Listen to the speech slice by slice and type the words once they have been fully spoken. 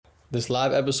This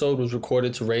live episode was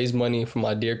recorded to raise money for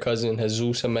my dear cousin Jesus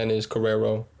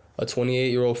Carrero, a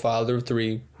 28-year-old father of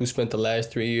 3 who spent the last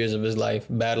 3 years of his life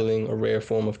battling a rare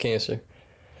form of cancer.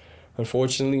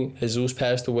 Unfortunately, Jesus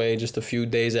passed away just a few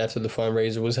days after the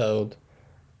fundraiser was held.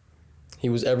 He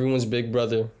was everyone's big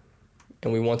brother,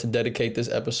 and we want to dedicate this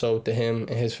episode to him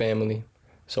and his family.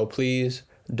 So please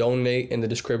donate in the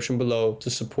description below to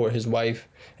support his wife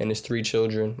and his 3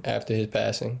 children after his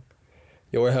passing.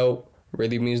 Your help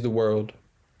really means the world.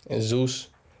 And Zeus,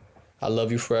 I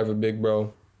love you forever, big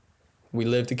bro. We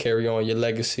live to carry on your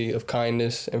legacy of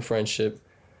kindness and friendship.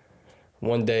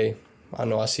 One day, I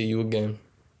know I'll see you again.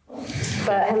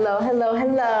 But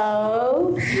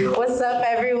hello. What's up,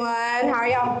 everyone? How are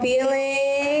y'all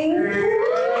feeling?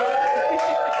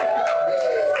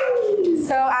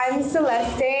 So I'm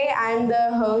Celeste. I'm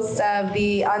the host of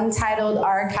the Untitled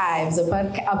Archives, a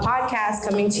podcast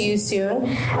coming to you soon.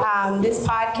 This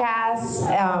podcast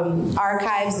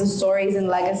archives the stories and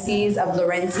legacies of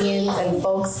Laurentians and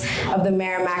folks of the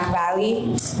Merrimack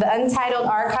Valley. The Untitled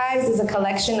Archives is a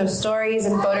collection of stories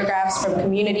and photographs from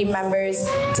community members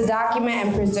to document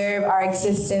and preserve our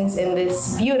existence in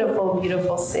this beautiful,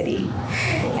 beautiful city.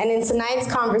 And in tonight's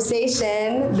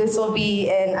conversation, this will be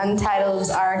an Untitled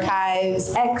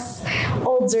Archives X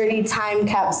Old Dirty Time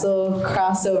Capsule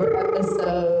crossover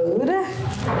episode.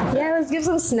 Yeah, let's give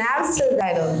some snaps to the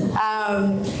title.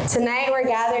 Tonight we're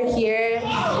gathered here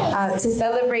to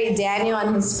celebrate Daniel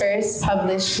and his first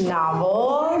published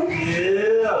novel,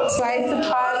 Twice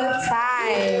Upon a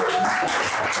Time.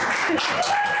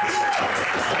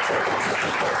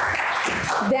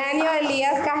 Daniel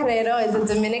Elias Carrero is a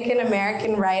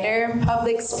Dominican-American writer,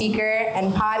 public speaker,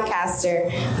 and podcaster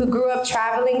who grew up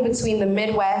traveling between the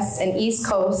Midwest and East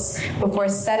Coast before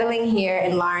settling here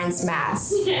in Lawrence,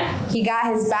 Mass. He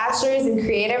got his bachelor's in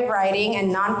creative writing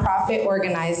and nonprofit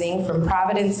organizing from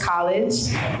Providence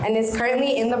College and is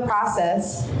currently in the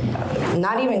process,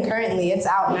 not even currently, it's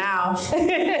out now.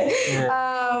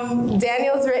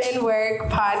 Daniel's written work,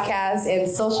 podcast, and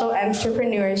social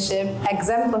entrepreneurship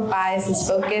exemplifies his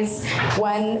focus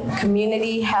on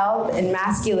community health and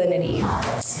masculinity,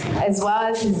 as well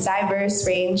as his diverse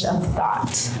range of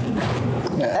thought.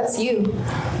 That's you.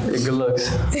 Good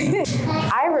looks.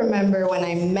 I remember when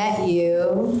I met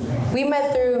you. We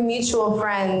met through mutual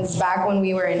friends back when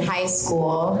we were in high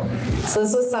school. So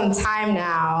this was some time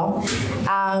now.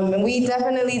 And we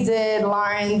definitely did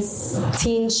Lawrence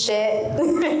teen shit.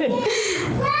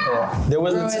 Yeah. There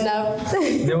was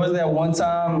that one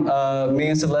time me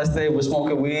and Celeste were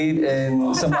smoking weed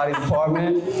in somebody's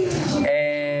apartment,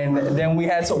 and then we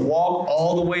had to walk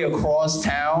all the way across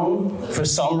town for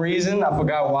some reason. I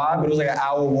forgot why, but it was like an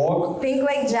hour walk. Think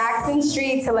like Jackson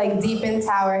Street to like deep in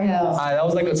Tower Hill. That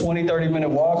was like a 20-30 minute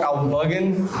walk. I was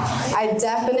bugging. I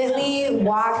definitely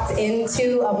walked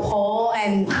into a pole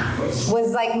and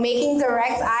was like making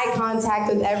direct eye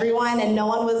contact with everyone, and no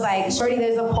one was like, "Shorty,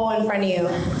 there's a pole in front of you."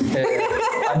 Yeah.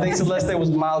 I think Celeste was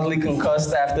mildly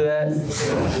concussed after that,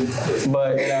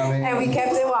 but you know what I mean? And we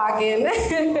kept it walking.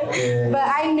 Yeah. But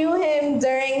I knew him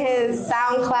during his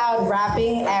SoundCloud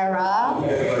rapping era,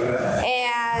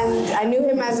 and I knew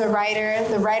him as a writer,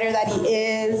 the writer that he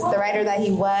is, the writer that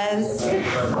he was,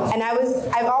 and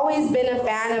I've always been a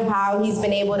fan of how he's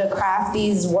been able to craft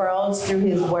these worlds through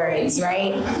his words,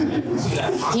 right?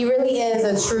 He really is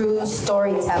a true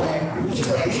storyteller.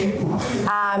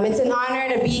 It's an honor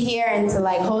to be here and to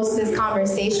like host this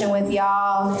conversation with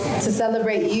y'all, to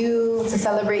celebrate you, to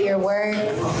celebrate your work.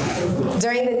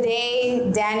 During the day,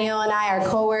 Daniel and I are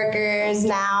co-workers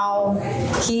now.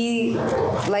 He,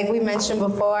 like we mentioned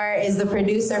before, is the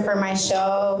producer for my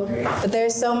show, but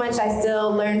there's so much I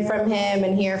still learn from him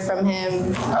and hear from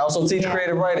him. I also teach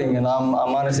creative writing, and I'm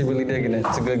honestly really digging it.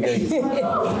 It's a good gig.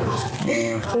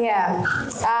 Yeah.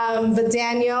 But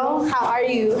Daniel, how are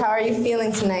you? How are you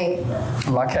feeling tonight?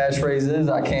 My catchphrase is,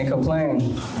 I can't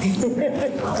complain.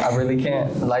 I really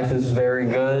can't. Life is very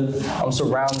good. I'm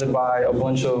surrounded by a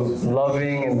bunch of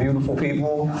loving and beautiful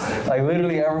people. Like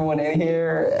literally everyone in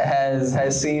here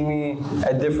has seen me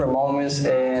at different moments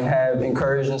and have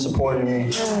encouraged and supported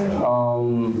me.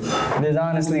 There's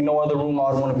honestly no other room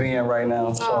I would want to be in right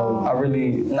now. So I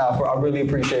really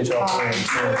appreciate y'all for it.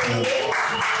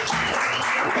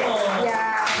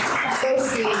 Yeah, so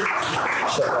sweet.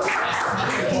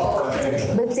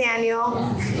 But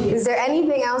Daniel, is there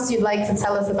anything else you'd like to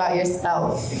tell us about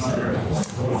yourself?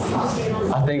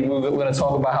 I think we're going to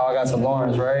talk about how I got to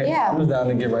Lawrence, right? Yeah. I'm just down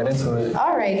to get right into it.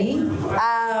 Alrighty.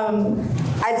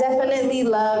 I definitely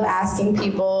love asking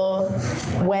people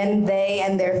when they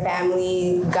and their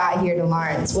family got here to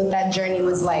Lawrence, what that journey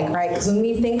was like, right? Because when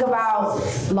we think about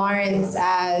Lawrence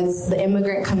as the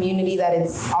immigrant community that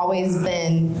it's always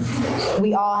been,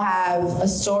 we all have a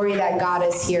story that got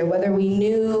us here, whether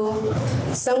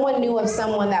someone knew of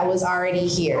someone that was already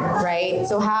here, right?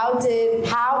 So how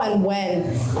and when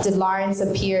did Lawrence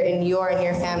appear in your and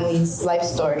your family's life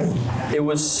story? It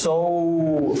was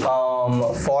so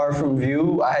far from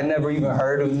view. I had never even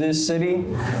heard of this city.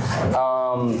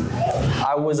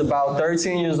 I was about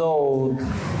 13 years old.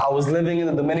 I was living in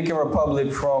the Dominican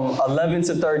Republic from 11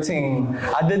 to 13.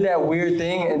 I did that weird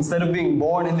thing. Instead of being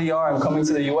born in DR and coming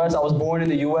to the US, I was born in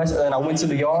the US and then I went to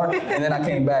DR and then I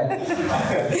came back.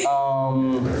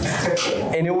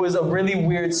 And it was a really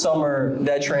weird summer,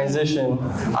 that transition.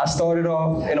 I started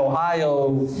off in Ohio,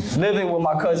 living with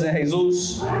my cousin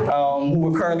Jesus, who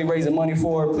we're currently raising money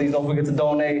for. Please don't forget to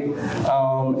donate.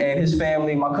 And his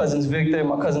family, my cousins Victor,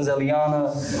 my cousins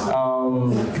Eliana.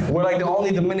 We're like the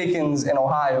only Dominicans in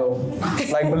Ohio.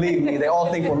 Like, believe me, they all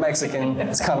think we're Mexican.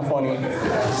 It's kind of funny.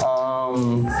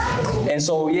 And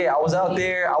so, yeah, I was out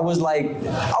there. I was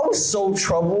so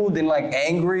troubled and like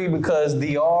angry because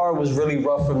DR was really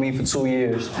rough for me for 2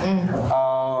 years.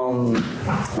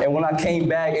 And when I came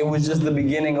back, it was just the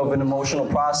beginning of an emotional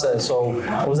process. So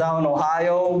I was out in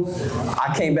Ohio,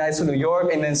 I came back to New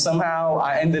York, and then somehow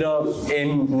I ended up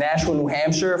in Nashville, New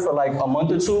Hampshire for like a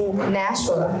month or two.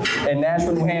 Nashville? In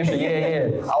Nashville, New Hampshire, yeah.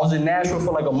 I was in Nashville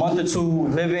for like a month or two,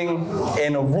 living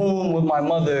in a room with my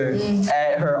mother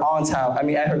at her aunt's house,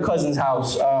 at her cousin's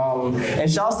house. And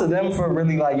shouts to them for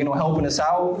really like, helping us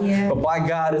out. Yeah. But by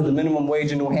God, is the minimum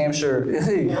wage in New Hampshire,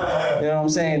 you know what I'm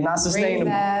saying? Not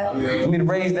sustainable. I mean,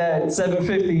 raise that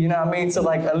 $750, to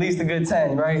like at least a good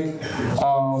 10, right?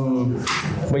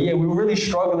 But yeah, we were really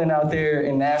struggling out there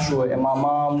in Nashville, and my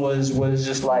mom was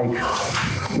just like,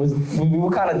 we were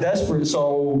kind of desperate.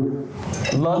 So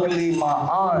luckily my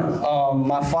aunt,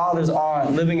 my father's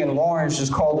aunt living in Lawrence,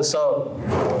 just called us up,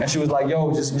 and she was like,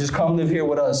 yo, just come live here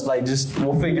with us. Like,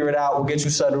 we'll figure it out. We'll get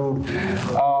you settled.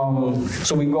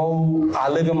 So we go, I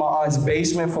live in my aunt's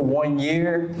basement for 1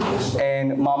 year,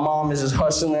 and my mom is just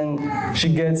hustling. She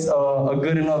gets a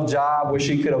good enough job where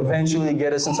she could eventually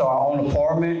get us into our own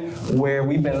apartment where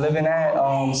we've been living at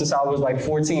since I was like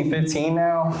 14, 15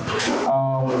 now.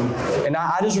 And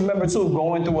I just remember too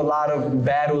going through a lot of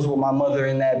battles with my mother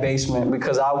in that basement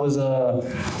because I was a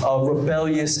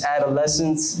rebellious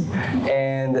adolescent,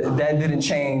 and that didn't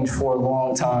change for a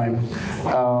long time.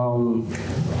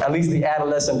 At least the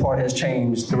adolescent part has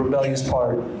changed. The rebellious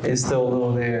part is still a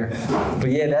little there.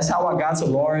 But yeah, that's how I got to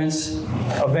Lawrence.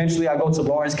 Eventually, I go to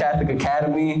Lawrence Catholic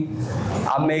Academy.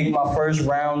 I make my first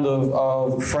round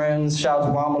of friends. Shout out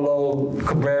to Romulo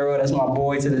Carrero, that's my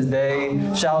boy to this day.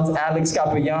 Shout out to Alex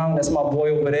Capellan, that's my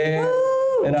boy over there.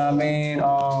 You know what I mean?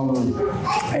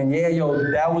 And yeah,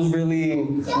 that was really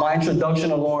my introduction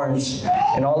to Lawrence.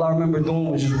 And all I remember doing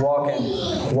was just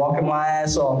walking my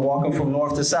ass off, walking from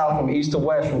north to south, from east to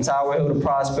west, from Tower Hill to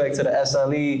Prospect to the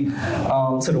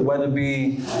SLE, to the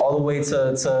Weatherby, all the way to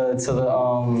the,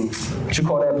 what you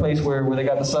call that place where they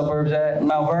got the suburbs at?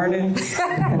 Mount Vernon?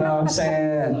 You know what I'm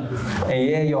saying?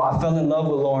 And yeah, I fell in love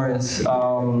with Lawrence.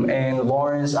 And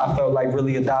Lawrence, I felt like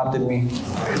really adopted me.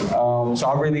 So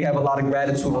I really have a lot of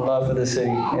gratitude and love for the city,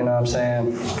 you know what I'm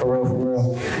saying? For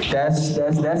real. That's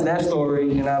that story,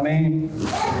 you know what I mean?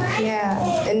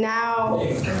 Yeah, and now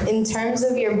in terms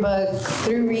of your book,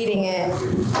 through reading it,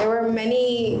 there were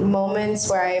many moments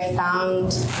where I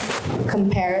found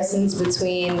comparisons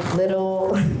between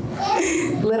Little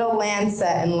Lancet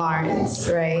and Lawrence,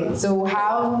 right? So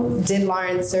how did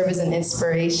Lawrence serve as an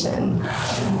inspiration?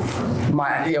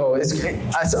 I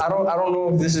don't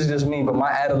know if this is just me, but my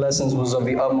adolescence was of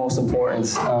the utmost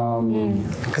importance.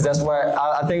 Because that's why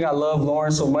I think I love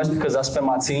Lawrence so much because I spent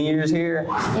my teen years here.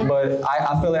 But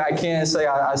I feel like I can't say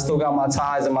I still got my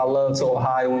ties and my love to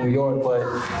Ohio and New York, but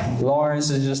Lawrence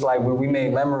is just like where we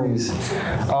made memories.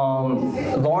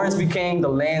 Lawrence became the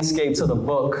landscape to the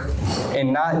book,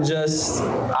 and not just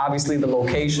obviously the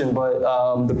location, but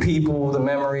the people, the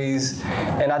memories.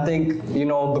 And I think,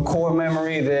 the core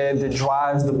memory that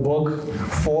drives the book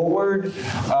forward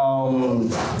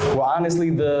were honestly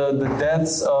the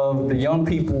deaths of the young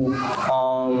people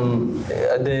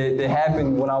that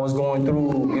happened when I was going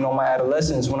through, my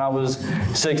adolescence. When I was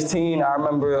 16, I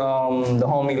remember the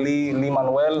homie Lee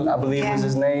Manuel, I believe was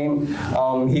his name.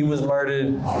 He was murdered,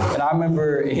 and I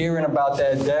remember hearing about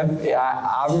that death.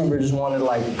 I remember just wanting to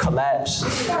like collapse,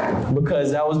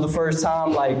 because that was the first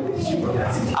time like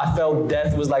I felt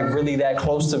death was like really that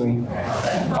close to me.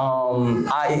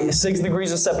 6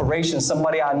 degrees of separation.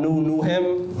 Somebody I knew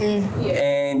him,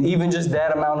 and even just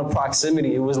that amount of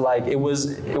proximity, it was a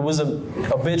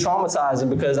bit traumatizing,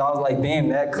 because I was like, damn,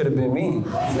 that could have been me.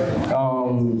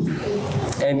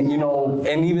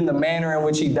 And even the manner in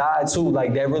which he died too,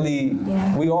 like that really,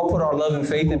 we all put our love and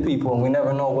faith in people, and we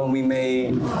never know when we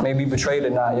may be betrayed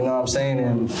or not, you know what I'm saying?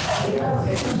 And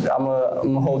I'm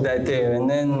gonna hold that there. And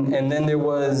then there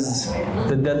was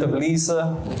the death of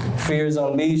Lisa, Fears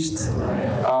Unleashed.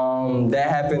 That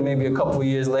happened maybe a couple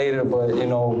years later, but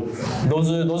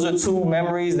those are two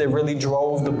memories that really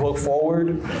drove the book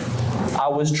forward. I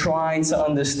was trying to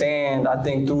understand, I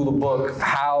think, through the book,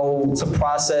 how to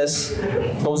process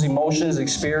those emotions,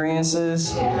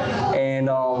 experiences, and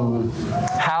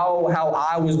how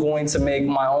I was going to make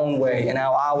my own way and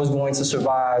how I was going to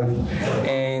survive.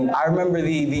 And I remember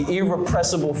the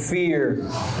irrepressible fear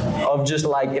of just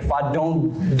like, if I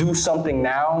don't do something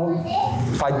now,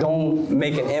 if I don't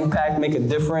make an impact, make a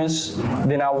difference,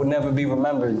 then I would never be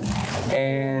remembered.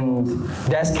 And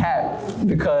that's cap,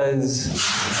 because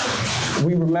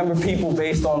we remember people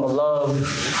based on the love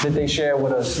that they share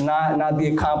with us, not the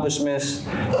accomplishments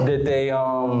that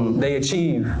they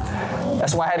achieve.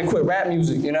 That's why I had to quit rap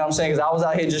music, you know what I'm saying? Because I was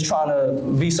out here just trying to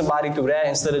be somebody through that,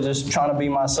 instead of just trying to be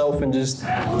myself and just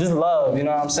love, you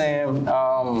know what I'm saying?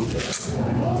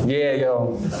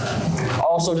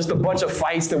 Also, just a bunch of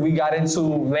fights that we got into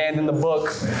landing the book.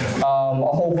 A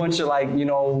whole bunch of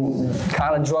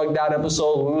kind of drugged out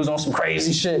episodes where we was on some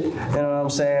crazy shit, you know what I'm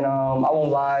saying? I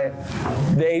won't lie.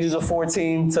 The ages of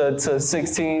 14 to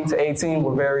 16 to 18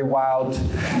 were very wild,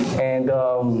 and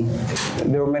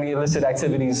there were many illicit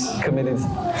activities committed,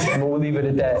 but we'll leave it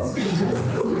at that.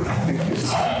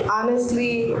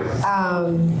 Honestly,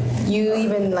 you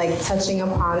even touching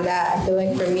upon that, I feel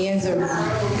like for me as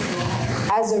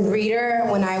a reader,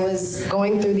 when I was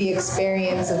going through the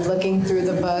experience of looking through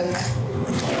the book,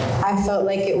 I felt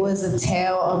like it was a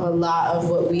tale of a lot of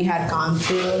what we had gone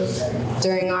through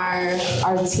during our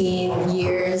teen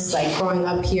years, growing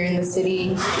up here in the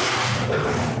city.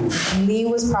 Lee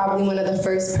was probably one of the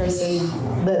first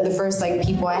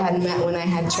people I had met when I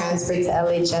had transferred to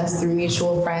LHS through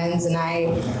mutual friends, and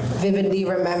I vividly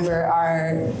remember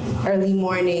our early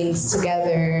mornings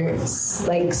together,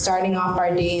 starting off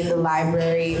our day in the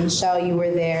library. Michelle, you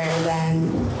were there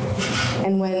then.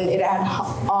 And when it had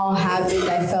all happened,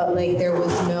 I felt like there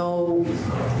was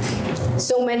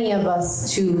so many of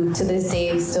us to this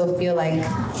day still feel like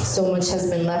so much has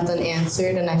been left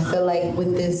unanswered. And I feel like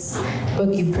with this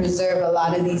book, you preserve a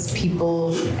lot of these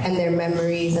people and their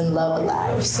memories and love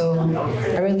alive. So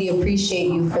I really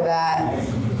appreciate you for that.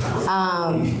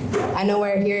 I know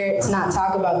we're here to not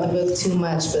talk about the book too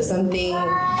much, but something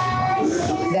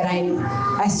that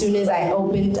as soon as I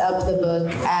opened up the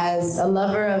book, as a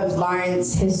lover of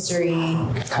Lawrence history,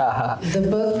 the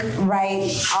book right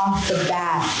off the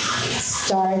bat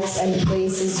starts and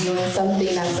places you in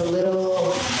something that's a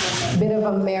little bit of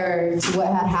a mirror to what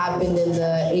had happened in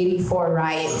the '84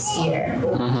 riots here,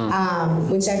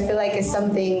 which I feel like is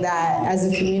something that as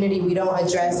a community we don't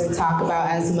address or talk about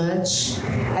as much.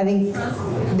 I think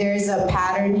there's a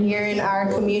pattern here in our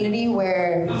community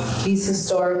where these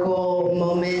historical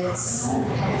moments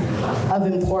of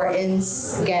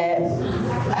importance get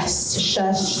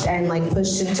shushed and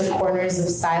pushed into corners of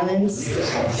silence.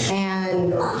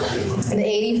 And the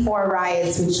 '84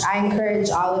 riots, which I encourage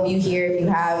all of you here, if you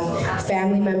have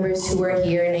family members who were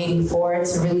here in '84,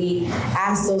 to really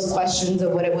ask those questions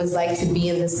of what it was like to be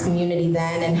in this community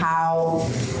then and how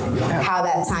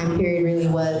that time period really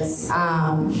was.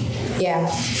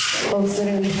 Folks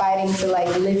literally fighting to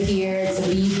live here, to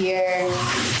be here,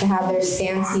 to have their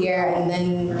stance here, and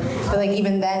then I feel like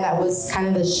even then that was kind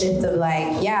of the shift of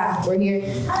we're here,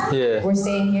 we're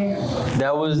staying here.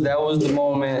 That was the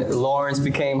moment Lawrence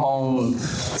became home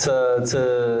to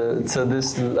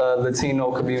this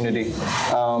Latino community.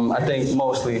 I think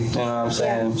mostly, you know what I'm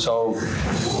saying? So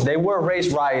they were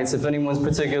race riots, if anyone's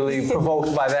particularly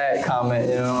provoked by that comment,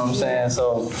 you know what I'm saying?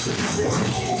 So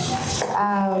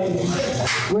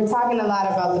we're talking a lot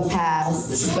about the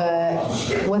past, but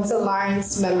what's a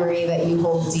Lawrence memory that you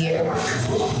hold dear?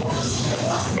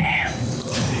 Damn.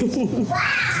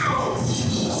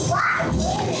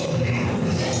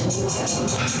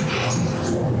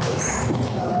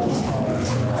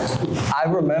 I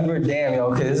remember, damn,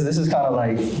 yo, okay, this is kind of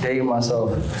like dating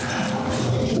myself.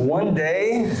 One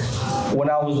day, when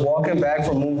I was walking back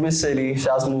from Movement City,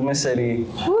 shouts to Movement City,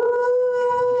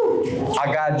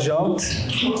 I got jumped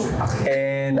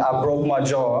and I broke my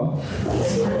jaw.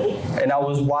 And I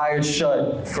was wired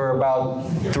shut for about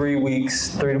 3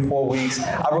 to 4 weeks.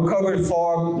 I recovered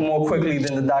far more quickly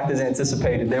than the doctors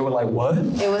anticipated. They were like, what?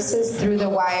 It was his through the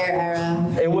wire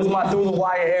era. It was my through the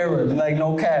wire era, like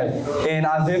no cap. And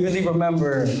I vividly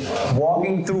remember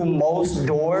walking through most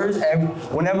doors.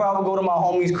 Whenever I would go to my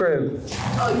homie's crib,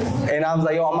 and I was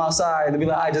like, yo, I'm outside. They'd be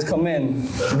like, I just come in.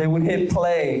 They would hit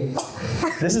play.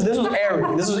 This was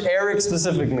Eric. This was Eric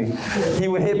specifically. He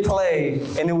would hit play,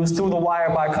 and it was Through the Wire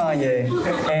by Kanye.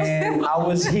 And I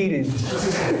was heated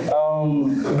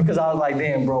because I was like,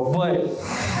 damn, bro. But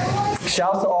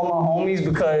shouts to all my homies,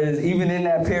 because even in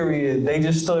that period, they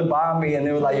just stood by me and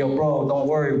they were like, yo, bro, don't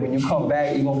worry. When you come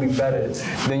back, you're going to be better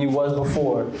than you was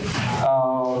before.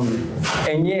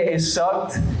 And yeah, it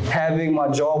sucked having my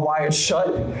jaw wired shut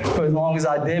for as long as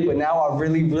I did, but now I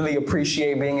really, really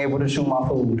appreciate being able to chew my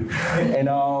food. And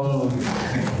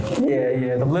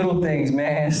yeah, the little things,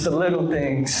 man. It's the little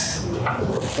things.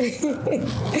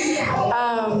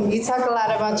 You talk a lot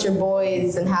about your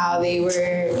boys and how they were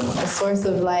a source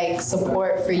of like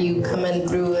support for you coming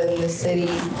through in the city.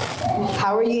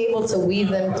 How were you able to weave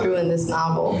them through in this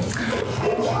novel?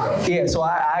 Yeah, so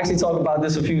I actually talked about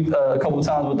this a couple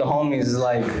times with the homies. Is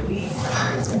like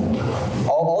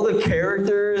all the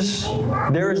characters.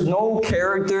 There is no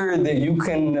character that you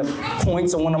can point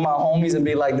to one of my homies and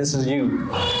be like, this is you.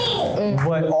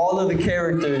 But all of the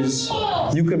characters,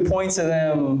 you could point to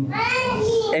them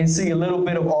and see a little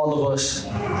bit of all of us,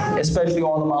 especially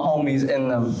all of my homies in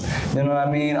them. You know what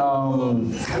I mean?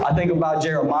 I think about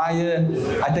Jeremiah.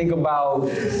 I think about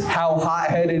how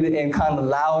hot-headed and kind of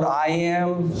loud I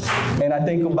am. And I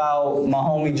think about my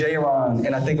homie J-Ron.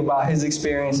 And I think about his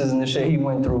experiences and the shit he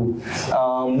went through.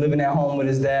 Living at home with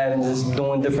his dad and just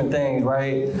doing different things,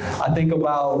 right? I think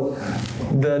about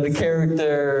the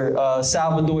character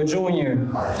Salvador Jr.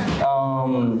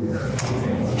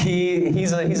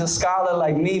 He's a scholar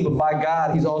like me, but by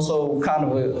God, he's also kind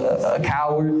of a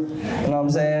coward. You know what I'm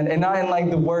saying? And not in like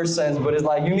the worst sense, but it's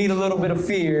like you need a little bit of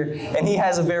fear, and he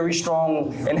has a very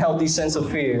strong and healthy sense of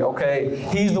fear. Okay,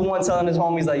 he's the one telling his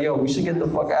homies like, "Yo, we should get the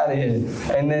fuck out of here,"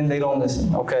 and then they don't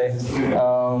listen. Okay,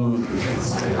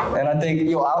 and I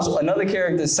think also another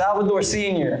character, Salvador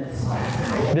Sr.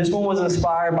 This one was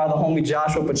inspired by the homie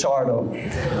Joshua Pichardo.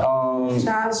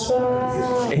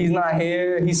 Joshua. He's not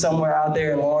here. He's somewhere out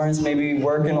there in Lawrence, maybe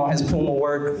working on his Puma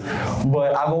work.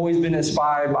 But I've always been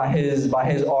inspired by his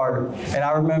art. And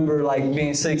I remember like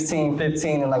being 16,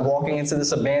 15 and like walking into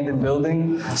this abandoned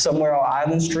building somewhere on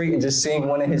Island Street and just seeing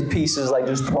one of his pieces like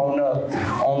just thrown up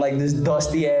on like this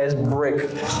dusty ass brick.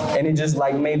 And it just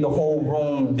like made the whole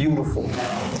room beautiful.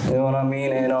 You know what I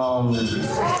mean? And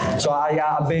so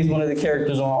I based one of the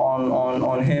characters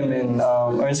on him and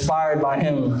or inspired by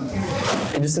him,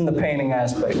 and just in the painting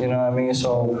aspect. You know what I mean?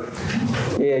 So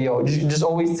yeah, just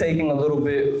always taking a little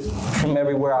bit from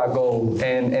everywhere I go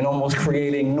and almost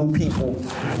creating new people.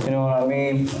 You know what I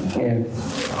mean? Yeah.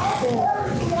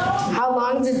 How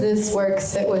long did this work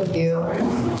sit with you?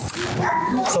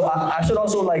 So I should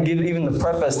also like give even the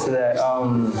preface to that.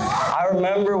 I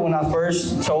remember when I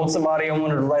first told somebody I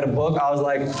wanted to write a book, I was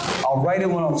like, I'll write it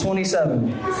when I'm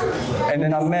 27. And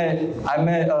then I met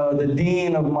the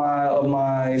dean of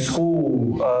my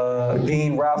school,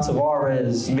 Dean Ralph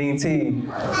Tavares, Dean T.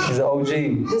 He's an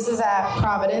OG. This is at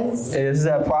Providence? Yeah, this is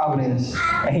at Providence.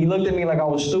 And he looked at me like I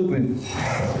was stupid.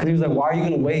 And he was like, why are you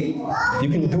gonna wait? You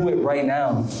can do it right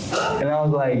now. And I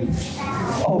was like,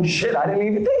 oh shit, I didn't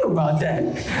even think about that.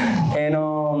 And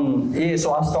yeah,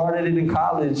 so I started it in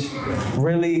college.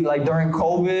 Really, like during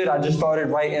COVID, I just started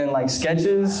writing like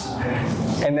sketches.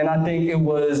 And then I think it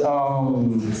was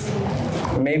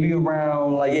maybe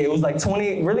around like, yeah, it was like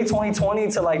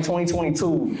 2020 to like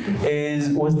 2022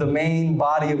 was the main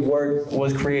body of work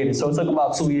was created. So it took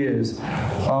about 2 years.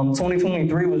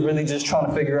 2023 was really just trying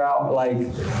to figure out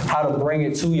like how to bring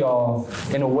it to y'all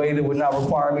in a way that would not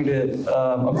require me to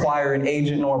acquire an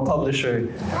agent or a publisher,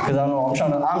 because I know I'm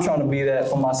trying to be that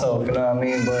for myself. You know what I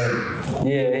mean? But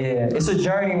yeah, it's a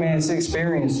journey, man. It's an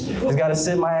experience. Just got to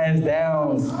sit my ass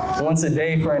down once a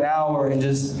day for an hour and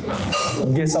just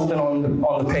get something on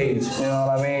the page. You know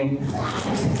what I mean?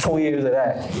 2 years of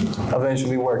that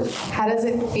eventually worked. How does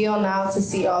it feel now to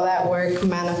see all that work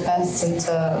manifest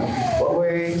into what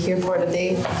we're here for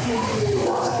today?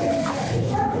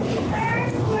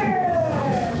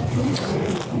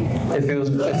 It feels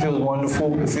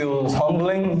wonderful. It feels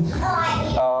humbling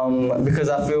because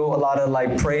I feel a lot of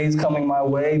like praise coming my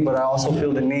way, but I also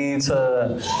feel the need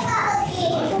to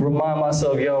remind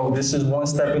myself, yo, this is one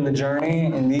step in the journey,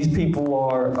 and these people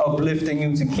are uplifting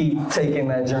you to keep taking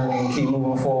that journey and keep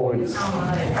moving forward.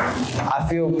 I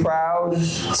feel proud.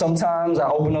 Sometimes I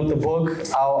open up the book,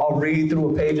 I'll read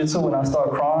through a page or two, and I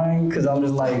start crying because I'm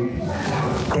just like,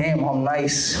 damn, I'm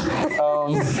nice.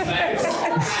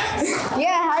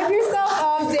 Yeah, hype yourself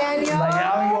up, Daniel. Like,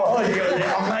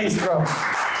 I'm nice, bro.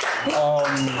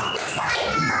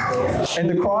 And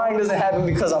the crying doesn't happen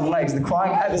because I'm nice. The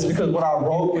crying happens because what I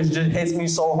wrote just hits me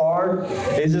so hard.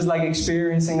 It's just like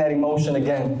experiencing that emotion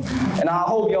again. And I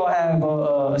hope y'all have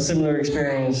a similar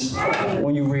experience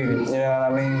when you read it. You know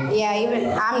what I mean?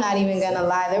 Yeah, I'm not even gonna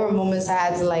lie. There were moments I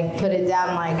had to like put it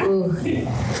down, like, ooh,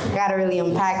 gotta really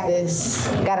unpack this.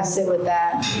 Gotta sit with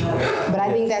that. But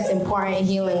I think that's important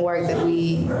healing work that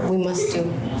we must do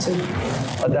too.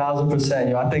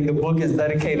 1,000%. I think the book is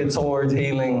dedicated towards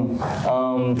healing.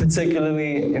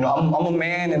 Particularly, I'm a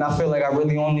man, and I feel like I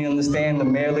really only understand the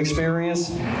male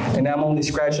experience, and I'm only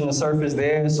scratching the surface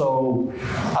there. So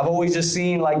I've always just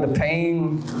seen like the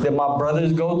pain that my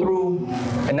brothers go through,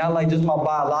 and not like just my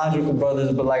biological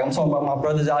brothers, but like I'm talking about my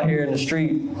brothers out here in the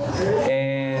street.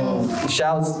 And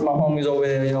shouts to my homies over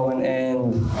there,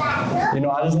 and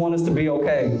I just want us to be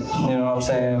okay. You know what I'm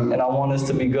saying? And I want us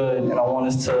to be good, and I want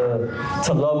us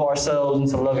to love ourselves and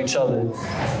to love each other.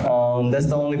 That's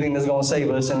the only thing that's gonna save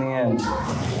us in the end.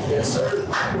 Yes, sir.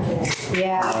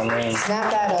 Yeah. Snap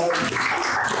that up.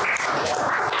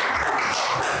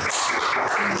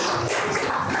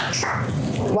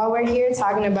 While we're here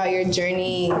talking about your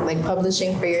journey, like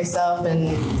publishing for yourself and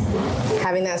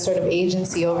having that sort of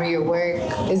agency over your work,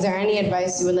 is there any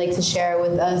advice you would like to share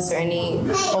with us or any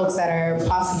folks that are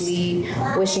possibly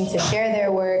wishing to share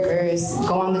their work or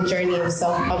go on the journey of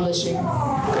self-publishing?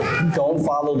 Don't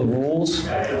follow the rules.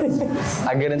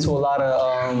 I get into a lot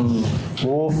of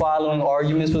rule-following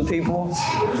arguments with people.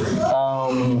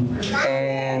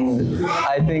 And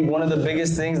I think one of the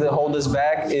biggest things that hold us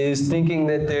back is thinking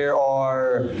that there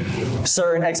are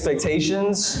certain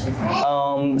expectations,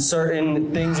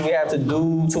 certain things we have to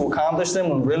do to accomplish them,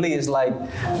 when really it's like,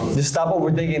 just stop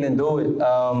overthinking and do it.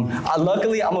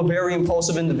 Luckily, I'm a very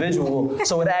impulsive individual,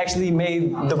 so it actually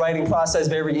made the writing process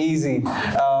very easy.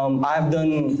 I've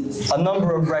done a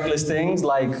number of reckless things,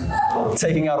 like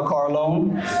taking out a car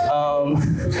loan,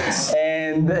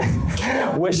 and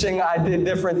wishing I did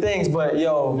different things, but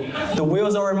the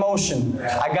wheels are in motion.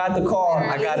 I got the car,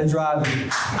 I gotta drive it.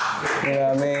 You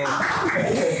know what I mean?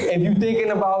 If you're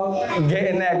thinking about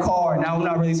getting that car, now I'm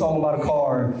not really talking about a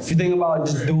car. If you're thinking about it,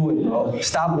 just do it, bro.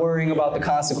 Stop worrying about the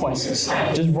consequences.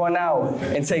 Just run out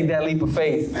and take that leap of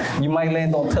faith. You might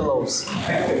land on pillows,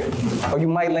 or you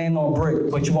might land on brick,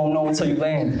 but you won't know until you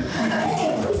land.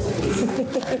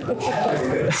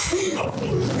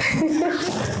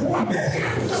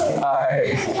 All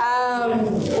right.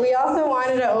 We also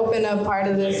wanted to open up part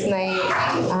of this night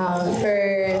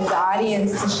for the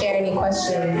audience to share any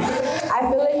questions. I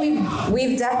feel like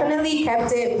we've definitely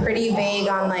kept it pretty vague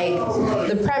on like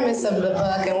the premise of the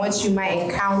book and what you might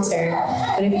encounter.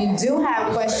 But if you do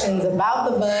have questions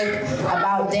about the book,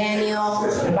 about Daniel,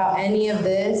 about any of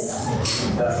this,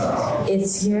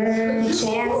 it's your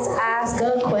chance to ask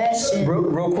a question.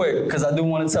 Real quick, because I do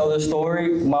want to tell this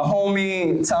story. My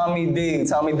homie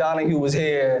Tommy Donahue was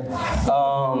here.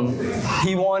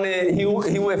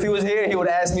 If he was here, he would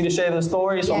ask me to share the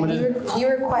story. So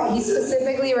he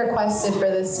specifically requested for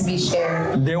this to be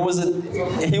shared.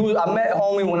 I met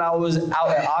homie when I was out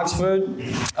at Oxford.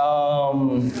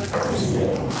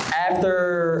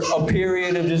 After a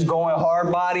period of just going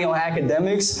hard body on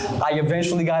academics, I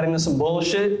eventually got into some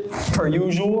bullshit, per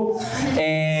usual.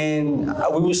 And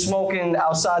we were smoking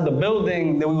outside the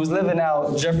building that we was living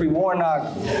out, Jeffrey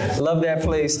Warnock. Love that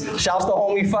place. Shouts to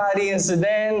homie Fadi and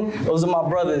Sedan. Those are my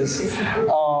brothers.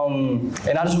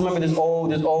 And I just remember this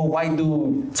old white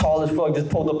dude, tall as fuck, just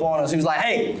pulled up on us. He was like,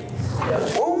 hey,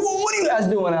 what are you guys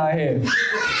doing out here?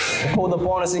 He pulled up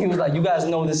on us and he was like, you guys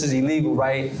know this is illegal,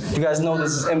 right? You guys know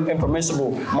this is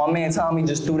impermissible. My man Tommy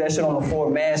just threw that shit on the floor,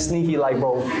 mad sneaky, like,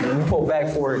 bro, we pulled back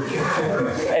for it.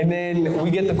 And then we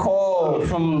get the call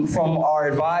from our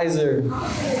advisor.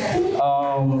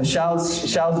 Shouts to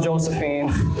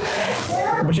Josephine.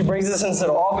 But she brings us into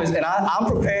the office, and I'm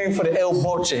preparing for the El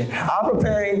Boche. I'm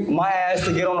preparing my ass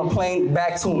to get on a plane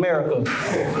back to America.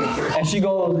 And she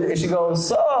goes,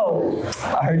 so,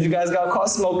 I heard you guys got caught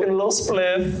smoking a little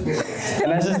spliff.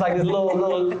 And that's just like this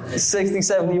little 60,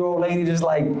 70-year-old lady just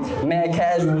like mad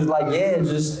casual, was like, yeah,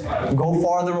 just go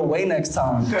farther away next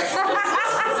time.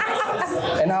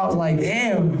 And I was like,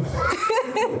 damn.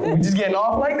 We just getting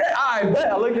off like that? All right,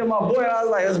 bet. I looked at my boy and I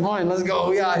was like, that's fine, let's go,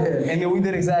 we out here. And then we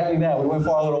did exactly that. We went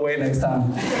far a little way next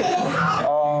time.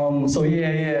 So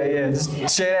yeah.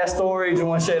 Just share that story. Just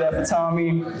want to share that for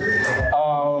Tommy.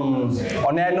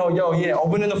 On that note,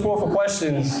 opening the floor for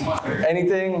questions.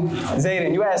 Anything?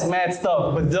 Zayden, you asked mad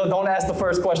stuff, but don't ask the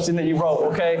first question that you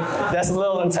wrote, okay? That's a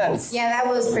little intense. Yeah, that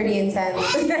was pretty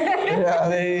intense.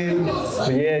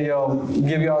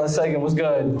 Give y'all a second. What's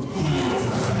good?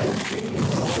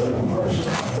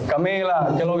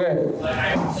 Camila, ¿qué lo que?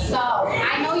 So,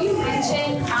 I know you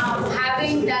mentioned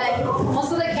having that, like,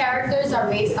 most of the characters are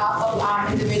based off of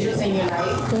individuals in your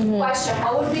life. Question,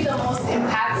 what would be the most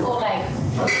impactful, like,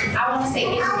 I want to say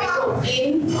individual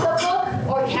in the book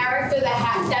or character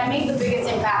that made the biggest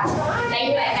impact? That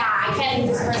you're like, nah, I can't leave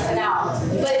this person out.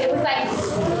 But it was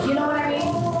like, you know what I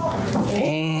mean?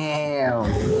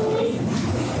 Damn.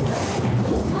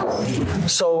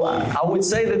 So I would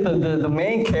say that the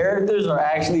main characters are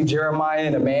actually Jeremiah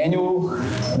and Emmanuel.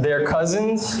 They're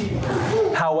cousins.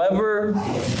 However,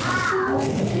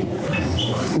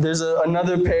 there's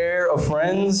another pair of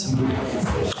friends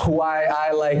who I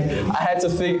had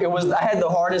the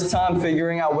hardest time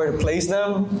figuring out where to place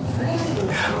them.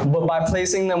 But by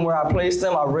placing them where I placed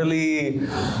them, I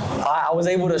was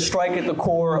able to strike at the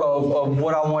core of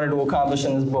what I wanted to accomplish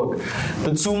in this book.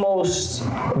 The two most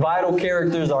vital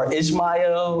characters are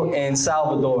Ishmael and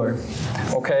Salvador.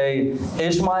 Okay,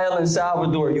 Ishmael and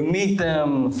Salvador, you meet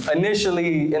them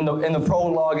initially in the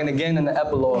prologue and again in the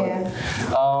epilogue. Yeah.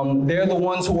 They're the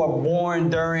ones who are born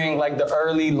during like the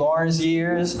early Lawrence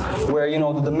years, where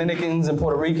the Dominicans and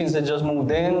Puerto Ricans had just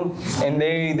moved in, and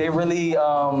they really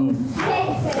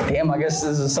I guess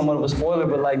this is somewhat of a spoiler,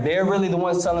 but like they're really the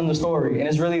ones telling the story, and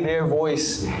it's really their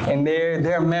voice and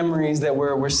their memories that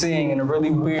we're seeing in a really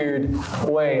weird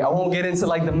way. I won't get into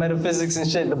like the metaphysics and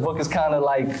shit. The book is kind of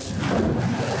like,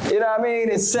 you know what I mean?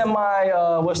 It's semi,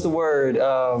 what's the word?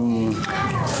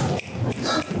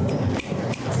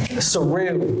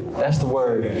 Surreal, that's the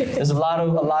word. There's a lot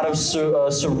of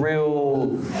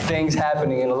surreal things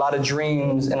happening, and a lot of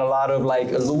dreams, and a lot of like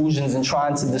illusions, and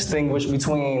trying to distinguish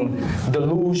between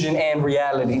delusion and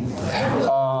reality.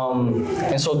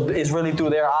 And so it's really through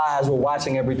their eyes we're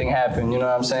watching everything happen, you know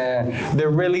what I'm saying? They're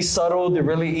really subtle, they're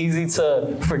really easy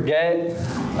to forget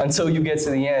until you get to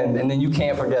the end, and then you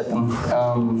can't forget them.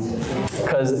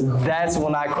 Because that's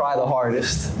when I cry the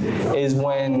hardest, is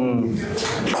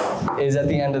at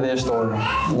the end of their story,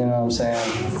 you know what I'm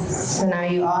saying? So now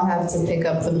you all have to pick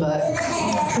up the book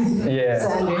to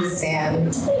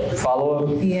understand. Follow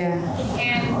up? Yeah.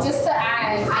 And just to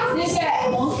add, I think that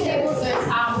most tables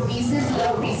are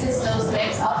little pieces, those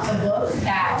bits of the book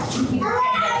that people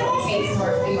can taste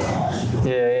for people.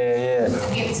 Yeah.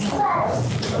 Give to you.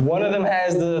 One of them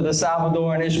has the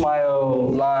Salvador and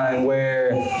Ishmael line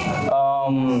where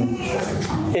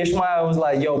Ishmael was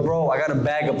like, yo, bro, I got a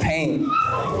bag of paint.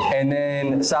 And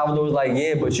then Salvador was like,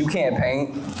 yeah, but you can't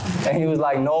paint. And he was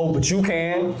like, no, but you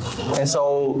can. And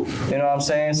so, you know what I'm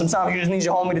saying? Sometimes you just need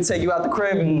your homie to take you out the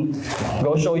crib and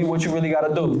go show you what you really got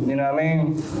to do. You know what I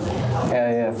mean?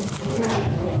 Yeah.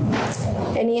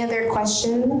 Any other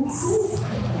questions?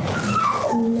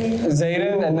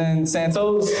 Zayden and then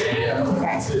Santos.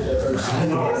 Okay. So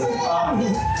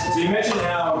you mentioned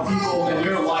how people in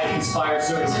your life inspire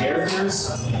certain characters.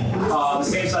 The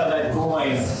same side of that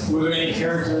coin, were there any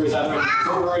characters either in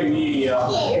literary media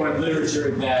or in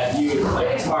literature that you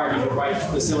inspired you to write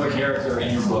a similar character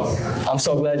in your book? I'm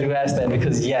so glad you asked that,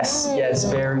 because yes,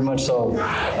 very much so.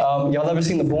 Y'all ever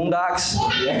seen the Boondocks?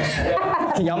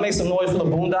 Yeah. Can y'all make some noise for the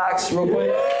Boondocks real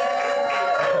quick?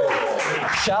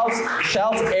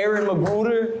 Shouts Aaron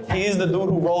Magruder. He's the dude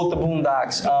who wrote the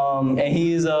Boondocks, and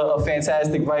he is a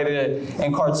fantastic writer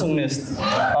and cartoonist.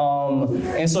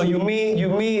 And so you meet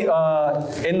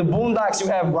in the Boondocks, you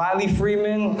have Riley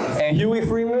Freeman and Huey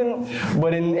Freeman,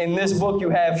 but in this book you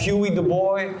have Huey Du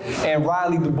Bois and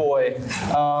Riley Du Bois.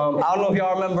 I don't know if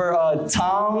y'all remember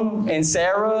Tom and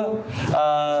Sarah.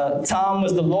 Tom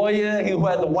was the lawyer who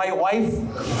had the white wife.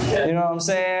 You know what I'm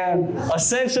saying?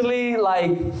 Essentially,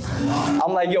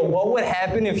 I'm like, yo, what would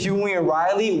happen if Huey and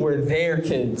Riley were their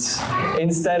kids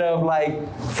instead of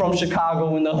from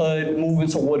Chicago in the hood moving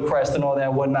to Woodcrest and all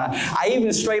that whatnot? I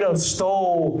even straight up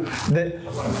stole the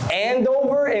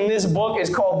Andover in this book is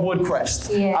called Woodcrest.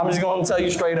 Yeah. I'm just gonna tell you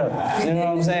straight up. You know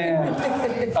what I'm saying?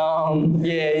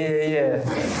 Yeah.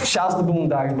 Shouts to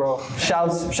Boondocks, bro.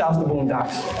 Shouts to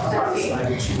Boondocks.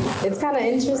 It's kind of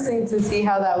interesting to see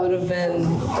how that would have been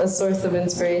a source of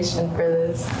inspiration for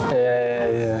this.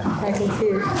 Yeah. I can see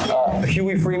it.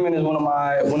 Huey Freeman is one of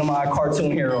my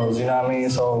cartoon heroes, you know what I mean?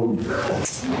 So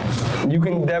you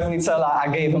can definitely tell I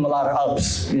gave him a lot of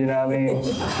ups, you know what I mean?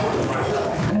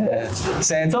 Yeah.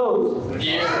 Santos.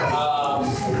 Yeah,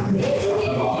 I'm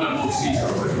gonna move seats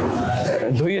real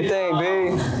quick. Do your thing,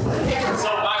 B. So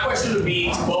my question would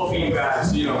be to both of you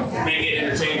guys, make it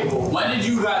interchangeable. When did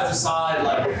you guys decide,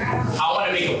 like, I want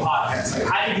to make a podcast? Like,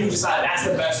 how did you decide that's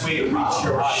the best way to reach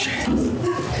your audience?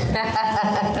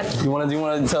 You want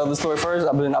to tell the story first?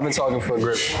 I've been talking for a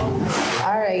grip.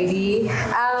 Alrighty.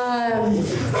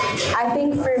 I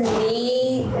think for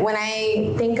me, when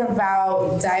I think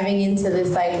about diving into this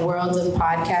like world of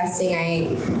podcasting, I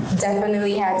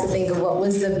definitely had to think of what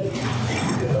was the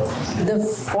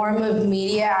form of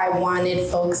media I wanted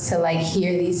folks to like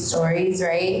hear these stories,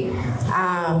 right?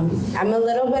 I'm a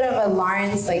little bit of a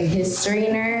Lawrence like history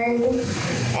nerd,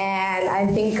 and I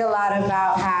think a lot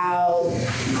about how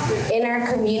in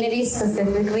our community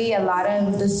specifically, a lot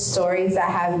of the stories that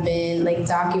have been like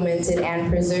documented and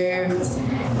preserved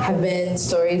have been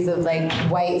stories of like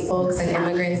white folks and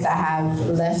immigrants that have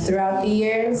left throughout the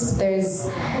years. There's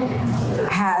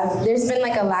been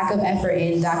like a lack of effort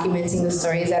in documenting the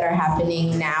stories that are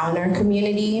happening now in our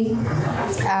community.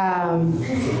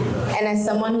 And as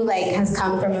someone who like has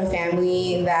come from a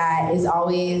family that is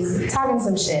always talking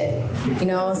some shit,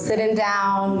 sitting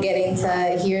down, getting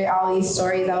to hear all these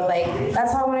stories, I was like,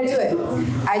 that's how I want to do it.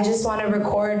 I just want to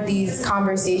record these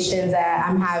conversations that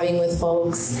I'm having with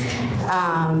folks.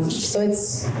 So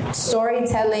it's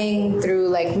storytelling through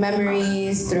like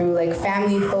memories, through like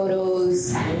family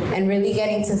photos, and really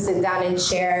getting to sit down and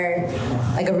share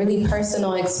like a really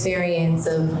personal experience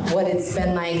of what it's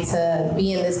been like to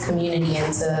be in this community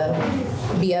and to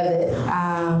be of it.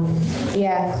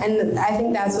 And I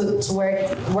think that's what's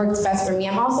worked best for me.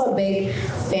 I'm also a big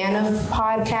fan of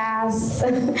podcasts.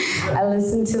 I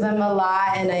listen to them a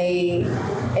lot, and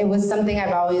it was something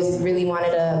I've always really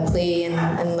wanted to play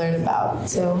and learn about.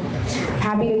 So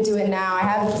happy to do it now. I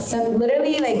have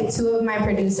literally like two of my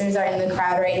producers are in the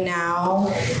crowd right now.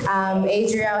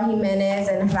 Adriel Jimenez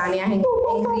and Vania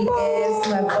Enriquez,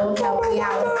 who have both helped me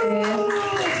out with this.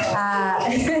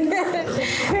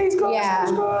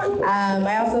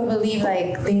 I also believe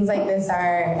like things like this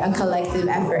are a collective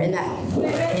effort,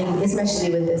 and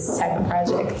especially with this type of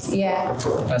project. Yeah.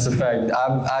 That's a fact.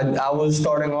 I was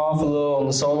starting off a little on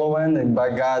the solo end, and by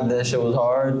God, that shit was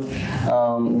hard.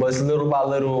 But it's little by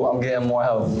little, I'm getting more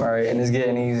help, right? And it's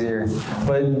getting easier.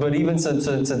 But even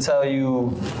to tell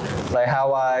you, like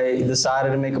how I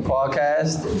decided to make a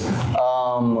podcast,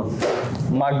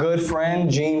 my good friend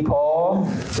Gene Paul,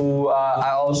 who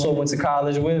I also went to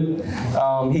college with,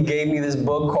 he gave me this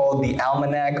book called The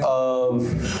Almanac of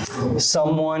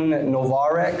Someone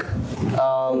Novarek.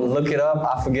 Look it up.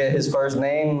 I forget his first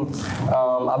name.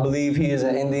 I believe he is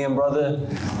an Indian brother.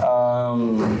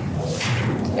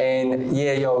 And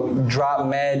yeah, drop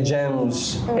mad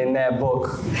gems in that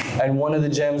book. And one of the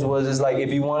gems was like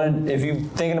if you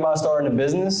thinking about starting a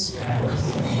business,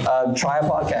 try a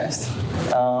podcast.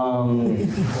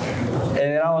 And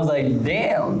then I was like,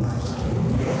 damn.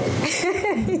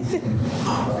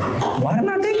 Why didn't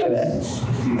I think of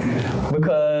that?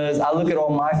 Because I look at all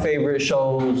my favorite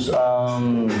shows,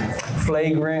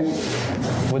 Flagrant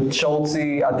with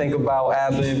Schulte, I think about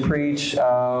Abba and Preach,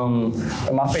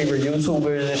 my favorite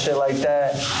YouTubers and shit like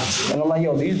that. And I'm like,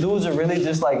 these dudes are really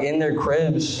just like in their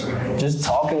cribs, just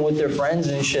talking with their friends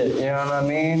and shit, you know what I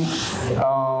mean?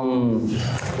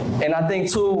 And I think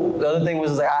too, the other thing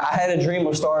was like, I had a dream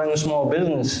of starting a small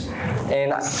business.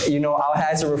 And, I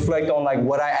had to reflect on like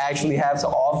what I actually have to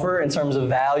offer in terms of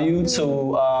value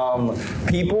to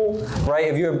people, right?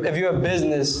 If you're a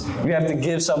business, you have to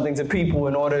give something to people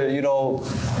in order,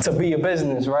 to be a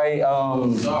business, right?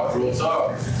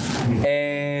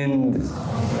 And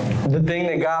the thing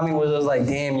that got me was I was like,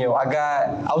 damn,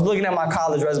 I was looking at my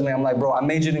college resume. I'm like, bro, I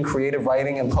majored in creative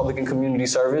writing and public and community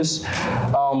service.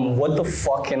 What the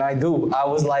fuck can I do? I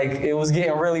was like, it was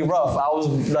getting really rough. I was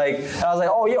like,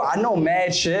 oh, I know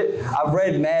mad shit. I've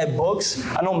read mad books.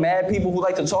 I know mad people who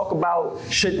like to talk about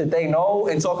shit that they know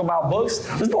and talk about books.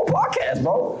 Let's do a podcast,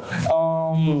 bro.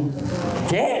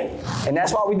 And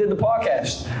that's why we did the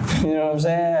podcast. You know what I'm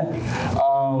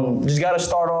saying? Just got to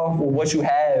start off with what you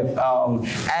have.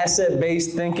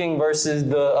 Asset-based thinking versus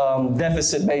the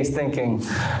deficit-based thinking.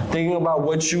 Thinking about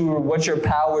what your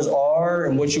powers are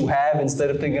and what you have instead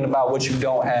of thinking about what you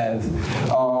don't have.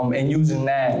 And using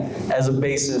that as a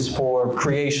basis for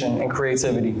creation and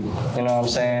creativity. You know what I'm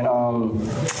saying?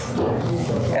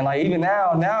 And like even now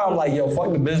I'm like,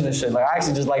 fuck the business shit. Like I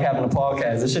actually just like having a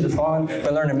podcast. This shit is fun.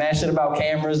 Been learning mad shit about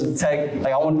cameras and tech.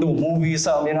 Like I want to do a movie or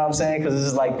something, you know what I'm saying? Because this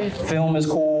is like film is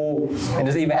cool. dope. And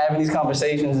just even having these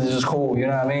conversations is just cool, you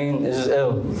know what I mean? It's just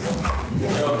ill.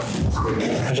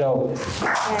 For sure.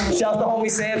 Shout out to homie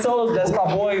Santos, that's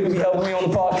my boy who be helping me on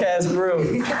the podcast, for real.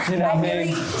 You know what I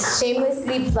mean?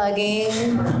 Shamelessly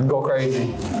plugging. Go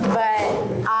crazy. But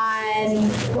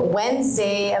on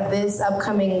Wednesday of this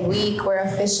upcoming week, we're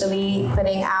officially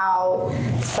putting out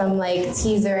some like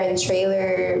teaser and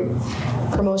trailer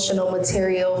promotional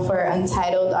material for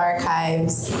Untitled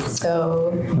Archives.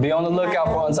 So be on the lookout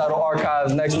for Untitled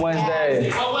Archives next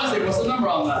Wednesday. Oh, Wednesday, what's the number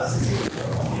on that?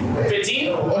 15?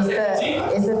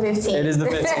 It's the 15th. It is the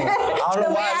 15th. I don't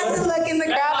know why. I have to look in the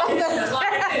crowd.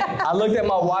 I looked at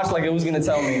my watch like it was gonna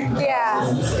tell me. Yeah.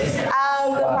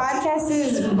 The podcast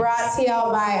is brought to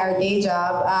y'all by our day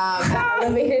job,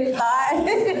 Elevated Thought.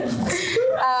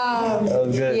 That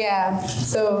was good. Yeah.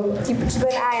 So keep an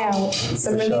eye out.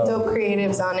 Some really dope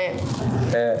creatives on it.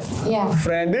 Yeah.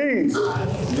 Friendly.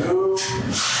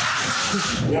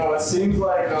 Yo, it seems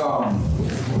like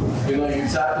you know, you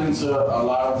tapped into a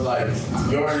lot of like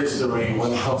your history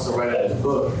when it comes to writing this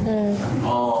book.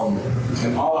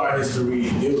 And all our history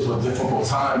deals with difficult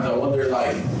times. I wonder,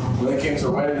 like, when it came to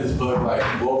writing this book, like,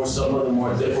 what were some of the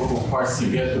more difficult parts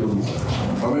to get through?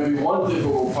 Or maybe one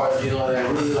difficult part, you know, that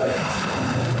really like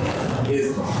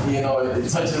is, you know, it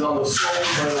touches on the soul,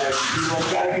 but like, you know,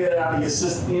 you gotta get it out of your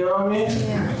system, you know what I mean?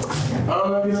 Yeah. I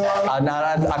don't know if you know what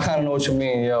I mean. I kind of know what you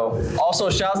mean, yo. Also,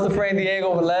 shouts to Fran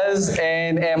Diego Velez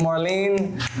and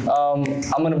Marlene.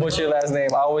 I'm gonna butcher your last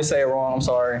name. I always say it wrong. I'm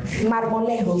sorry.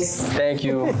 Marmonejos. Thank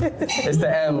you. It's the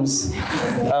M's.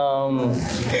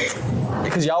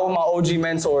 Because y'all were my OG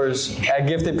mentors at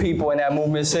Gifted People and at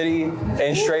Movement City,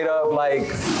 and straight up, like,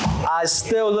 I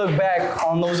still look back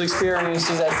on those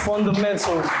experiences as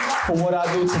fundamental for what I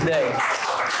do today.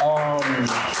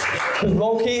 Because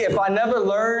low-key, if I never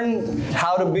learned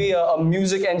how to be a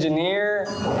music engineer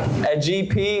at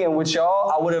GP and with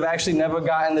y'all, I would have actually never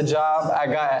gotten the job I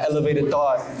got at Elevated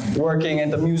Thought, working at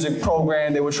the music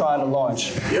program they were trying to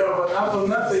launch. Yo, but not for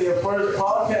nothing, your first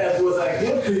podcast was at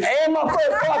Gifted. And my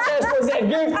first podcast was at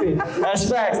Gifted. That's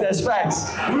facts, that's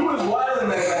facts. We was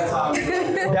wilding at that time.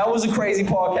 That was a crazy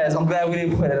podcast. I'm glad we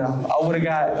didn't put it out. I would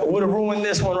have ruined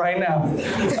this one right now.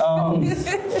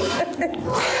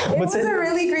 It was a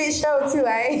really great show too,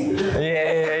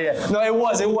 Yeah. No, it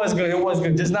was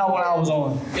good. Just not when I was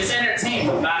on. It's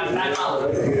entertainment, not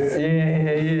knowledge.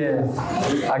 Yeah.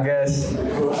 I guess.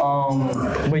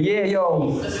 But yeah,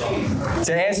 yo.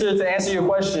 To answer your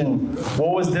question,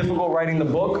 what was difficult writing the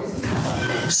book?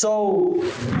 So,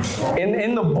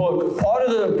 in the book, part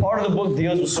of the book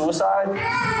deals with suicide.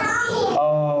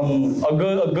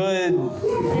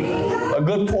 A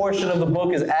good portion of the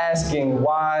book is asking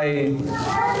why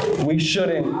we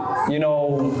shouldn't,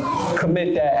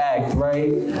 commit that act,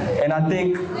 right? And I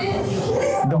think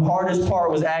the hardest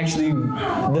part was actually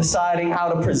deciding how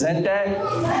to present that,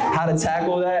 how to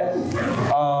tackle that,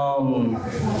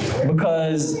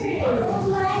 because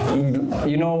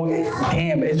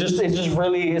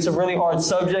it's a really hard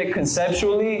subject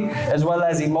conceptually as well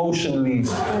as emotionally.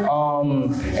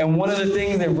 And one of the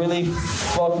things that really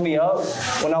fucked me up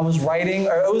when I was writing,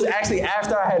 or it was actually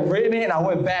after I had written it and I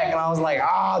went back and I was like,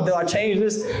 do I change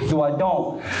this? Do I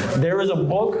don't? There is a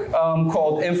book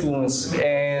called Influence,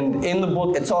 and in the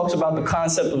book it talks about the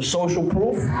concept of social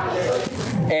proof.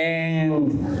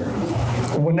 And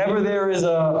whenever there is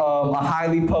a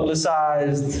highly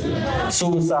publicized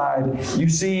suicide, you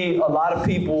see a lot of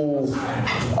people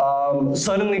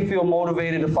suddenly feel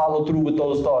motivated to follow through with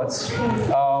those thoughts,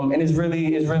 and it's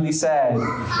really sad.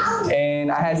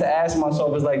 And I had to ask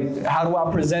myself, it's like, how do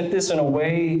I present this in a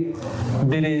way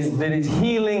that is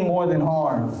healing more than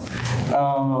harm?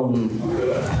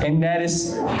 And that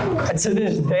is, to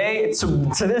this day,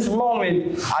 to this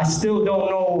moment, I still don't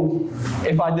know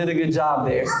if I did a good job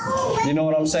there. You know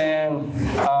what I'm saying?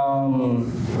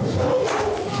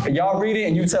 Y'all read it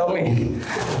and you tell me.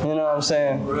 You know what I'm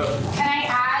saying? Can I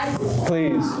add?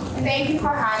 Please. Thank you for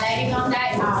highlighting on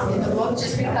that in the book,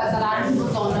 just because a lot of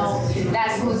people don't know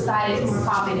that suicide is more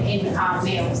common in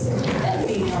males than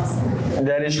females.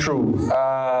 That is true.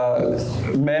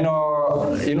 Men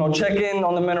are, check in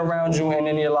on the men around you and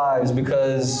in your lives,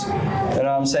 because, you know what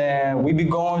I'm saying, we be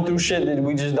going through shit that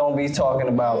we just don't be talking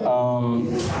about.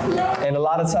 And a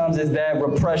lot of times it's that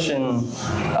repression,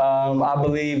 I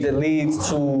believe, that leads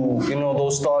to,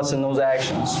 those thoughts and those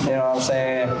actions. You know what I'm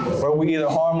saying? Where we either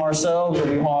harm ourselves or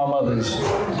we harm others.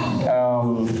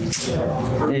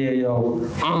 Yeah, yo.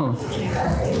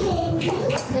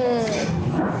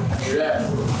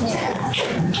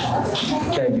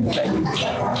 Thank you.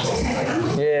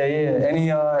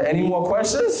 Yeah. Any more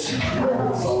questions?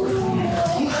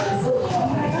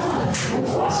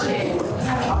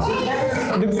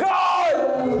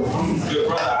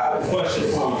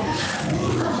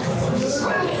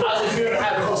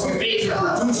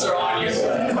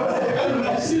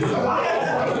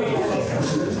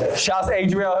 Shouts to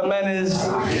Adriel Jimenez.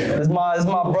 This is my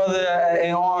brother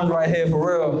in arms right here,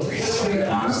 for real.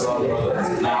 Now,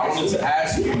 I wanted to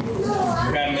ask you, you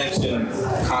had mentioned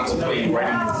contemplating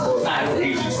writing a book at the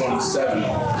age of 27.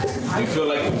 Do you feel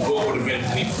like the book would have been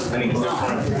any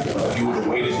different if you would have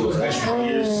waited those extra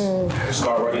years to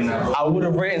start writing that book? I would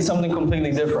have written something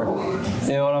completely different.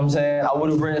 You know what I'm saying? I would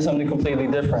have written something completely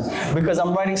different because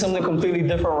I'm writing something completely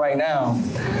different right now.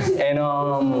 And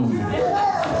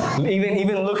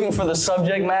even looking for the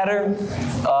subject matter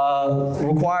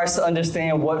requires to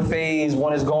understand what phase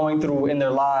one is going through in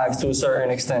their lives to a certain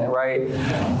extent, right?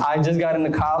 I just got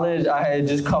into college. I had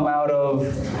just come out of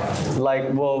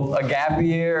a gap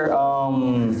year.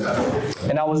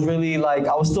 And I was really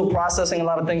I was still processing a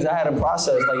lot of things I hadn't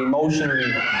processed, like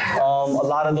emotionally. A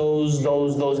lot of those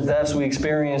deaths we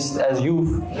experienced as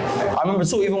youth. I remember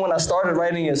too, even when I started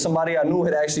writing it, somebody I knew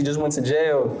had actually just went to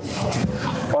jail,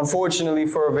 unfortunately,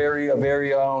 for a very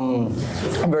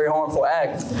harmful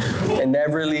act. And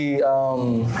that really,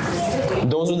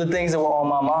 those were the things that were on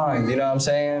my mind. You know what I'm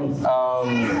saying?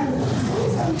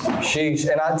 Sheesh.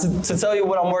 And to tell you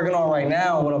what I'm working on right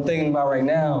now, what I'm thinking about right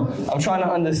now, I'm trying to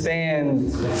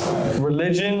understand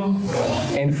religion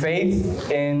and faith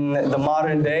in the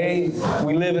modern day.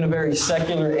 We live in a very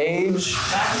secular age,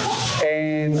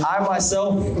 and I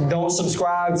myself don't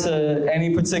subscribe to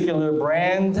any particular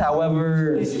brand.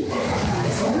 However,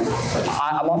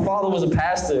 my father was a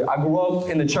pastor. I grew up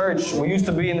in the church. We used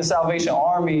to be in the Salvation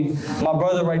Army. My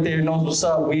brother right there knows what's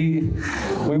up. We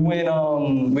went,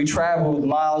 we traveled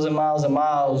miles and miles and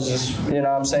miles, just, you know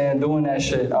what I'm saying, doing that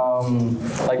shit,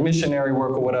 like missionary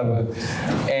work or whatever.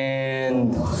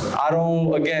 And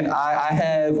I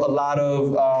have a lot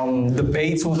of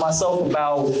debates with myself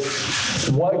about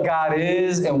what God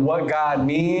is and what God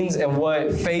means and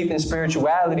what faith and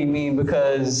spirituality mean,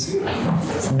 because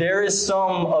there is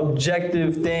some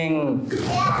objective thing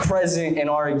present in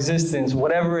our existence.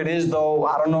 Whatever it is, though,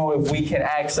 I don't know if we can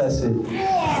access it.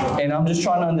 And I'm just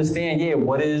trying to understand,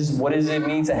 what does it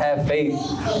mean to have faith?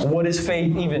 What does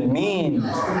faith even mean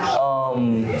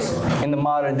in the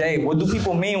modern day? What do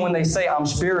people mean when they say I'm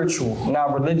spiritual,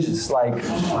 not religious?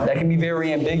 That can be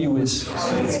very ambiguous.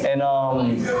 And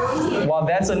while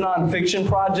that's a nonfiction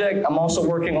project, I'm also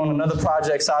working on another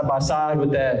project side by side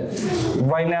with that.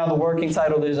 Right now, the working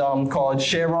title is called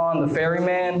Charon, the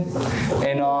Ferryman.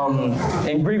 And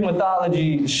in Greek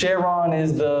mythology, Charon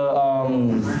is the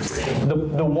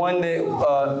one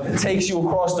that takes you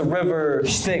across the river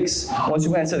Styx once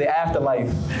you enter the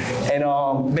afterlife. And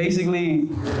basically,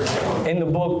 in the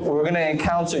book, we're going to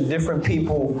encounter different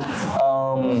people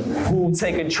who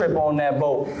take a trip on that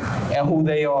boat and who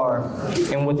they are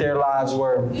and what their lives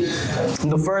were.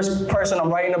 The first person I'm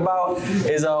writing about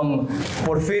is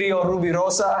Porfirio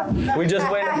Rubirosa. We just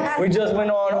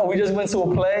went to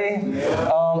a play.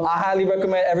 I highly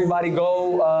recommend everybody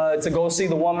go see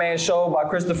the one-man show by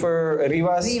Christopher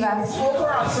Rivas.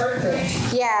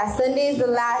 Yeah, Sunday's the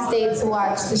last day to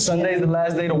watch the show. Sunday's the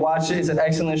last day to watch it. It's an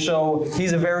excellent show.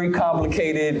 He's a very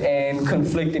complicated and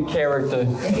conflicted character.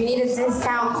 If you need a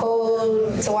discount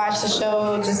code to watch the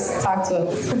show, just talk to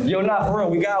us. Yo, not for real.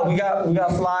 We got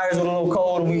flyers with a little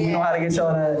code, and we know how to get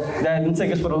y'all them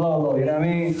tickets for the low, you know what I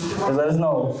mean? Just let us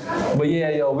know. But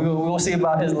yeah, we will see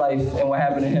about his life and what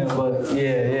happened to him. But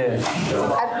yeah.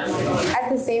 At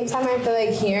the same time, I feel like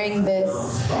hearing this,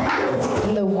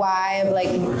 the why of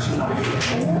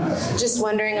just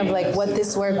wondering of what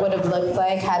this work would have looked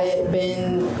like had it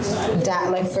been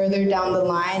further down the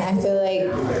line. I feel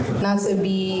like, not to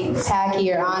be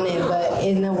tacky or on it, but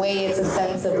in a way it's a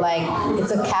sense of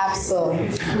it's a capsule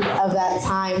of that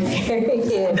time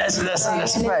period. That's a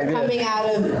fact. Coming out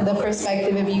of the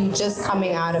perspective of you just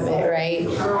coming out of it, right?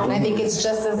 And I think it's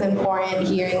just as important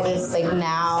hearing this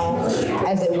now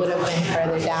as it would have been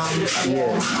further down.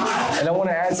 Yeah. And I want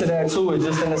to add to that too,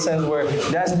 just in the sense where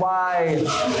that's why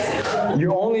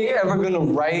you're only ever going to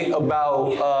write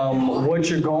about what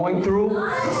you're going through,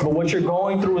 but what you're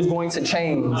going through is going to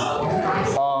change.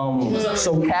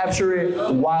 So capture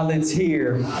it while it's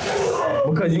here,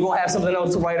 because you're going to have something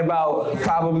else to write about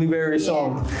probably very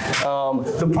soon.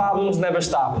 The problems never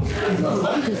stop.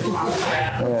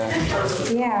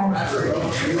 Yeah.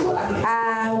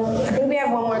 I think we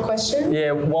have one more question.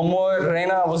 Yeah, one more.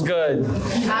 Reina, what's good? So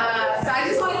I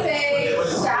just want to say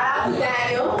shout out to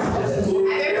Daniel. I've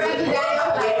been friends with Daniel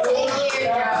for 10 years,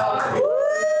 bro.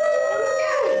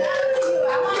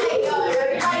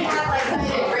 Everybody has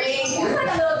something to bring. It's a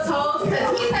little toast because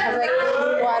he's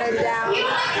watered down. He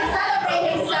would like to celebrate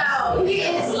himself. He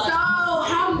is so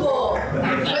humble.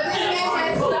 But this man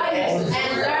has studied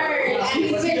and learned, and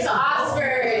he's been to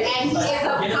Oxford, and he is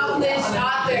a published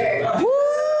author.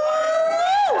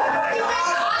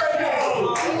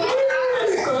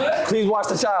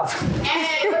 the child. And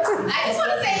I just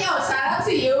want to say, shout out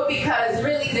to you because you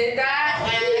really did that.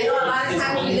 And I know a lot of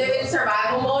times we live in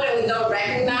survival mode and we don't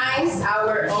recognize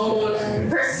our own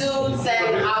pursuits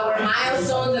and our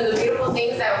milestones and the beautiful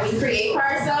things that we create for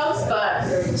ourselves.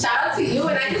 But shout out to you.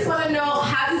 And I just want to know,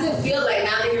 how does it feel like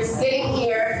now that you're sitting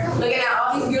here looking at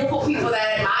all these beautiful people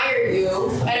that admire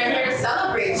you and are here to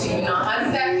celebrate you? You know, how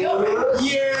does that feel?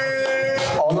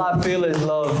 Yeah. All I feel is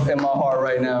love in my heart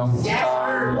right now.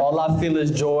 All I feel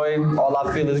is joy. All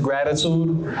I feel is gratitude.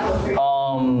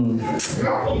 I'm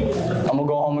gonna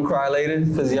go home and cry later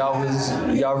because y'all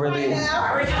really.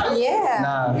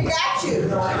 Yeah. We got you.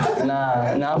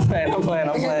 Nah, I'm playing. I'm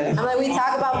like, we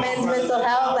talk about men's mental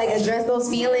health, like address those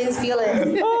feelings, feel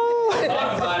it.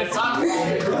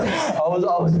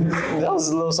 That was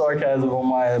a little sarcasm on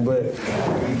my end, but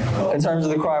in terms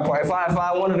of the cry part, if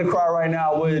I wanted to cry right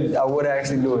now, I would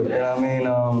actually do it. You know what I mean?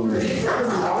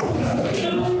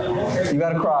 You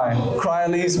gotta cry. Cry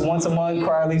at least once a month.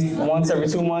 Cry at least once every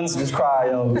 2 months. Just cry,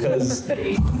 because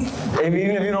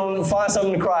even if you don't find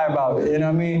something to cry about, you know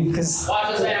what I mean? Watch this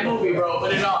damn movie, bro.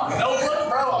 Put it on. No,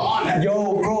 bro, I'm on that.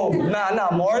 Yo, bro, nah,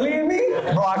 Marley and me,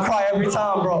 bro, I cry every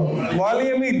time, bro. Marley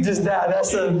and me, just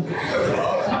that's a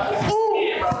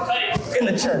in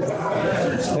the chest.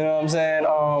 You know what I'm saying?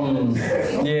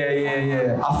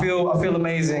 Yeah. I feel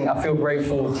amazing. I feel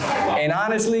grateful. And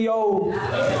honestly, y'all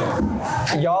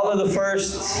are the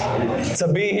first to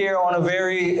be here on a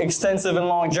very extensive and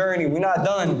long journey. We're not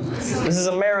done. This is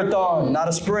a marathon, not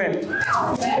a sprint. You know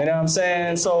what I'm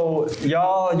saying? So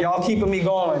y'all keeping me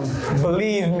going.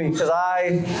 Believe me, because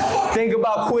I think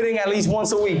about quitting at least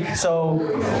once a week. So,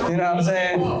 you know what I'm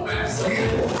saying?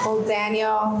 Well,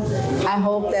 Daniel, I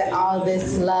hope that all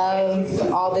this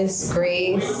love, all this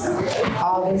grace,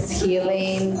 all this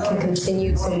healing can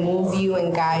continue to move you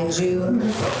and guide you.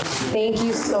 Thank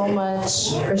you so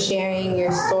much for sharing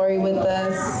your story with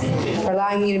us, for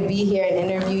allowing me to be here and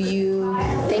interview you.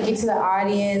 Thank you to the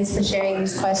audience for sharing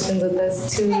these questions with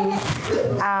us too.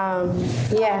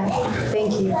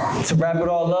 Thank you. To wrap it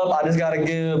all up, I gotta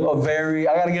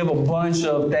give a bunch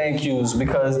of thank yous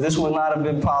because this would not have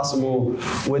been possible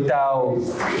without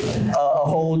a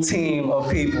whole team of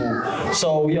people.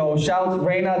 So, shout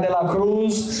Reina de la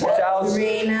Cruz, shout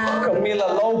Reina,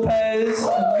 Camila Lopez,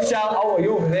 shout,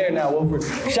 you over there now, Wilfred.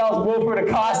 Shout Wilfred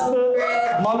Acosta.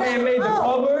 My man made the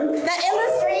cover. The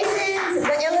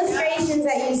illustrations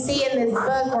that you see in this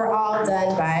book were all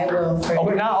done by Wilfred.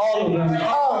 Okay, not all of them.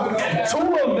 Two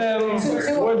of them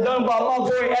were done by my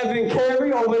boy Evan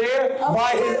Carey over there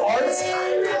by his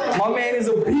art. My man is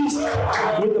a beast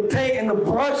with the paint and the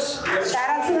brush. Shout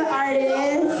out to the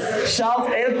artists. Shout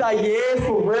out El Taller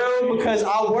for real because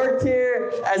I worked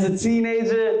here as a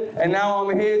teenager and now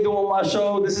I'm here doing my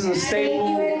show. This is a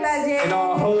staple in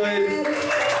our hood.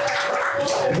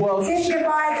 Well, tip your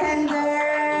bartender.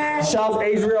 Shout out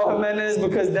Adriel Jimenez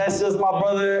because that's just my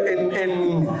brother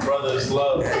in brothers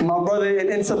love. My brother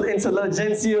in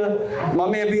intelligentsia. My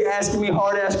man be asking me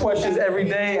hard ass questions every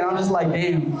day, and I'm just like,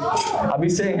 damn. I be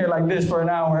sitting here like this for an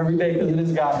hour every day because of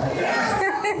this guy.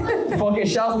 Fucking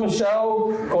shouts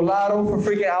Michelle Colado for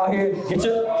freaking out here. Get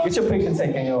your picture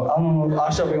taken, yo. I don't know. I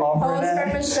should be offering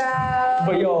that. Post for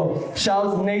Michelle. But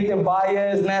shouts Nathan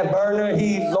Baez, Nat Burner.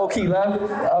 He low key left.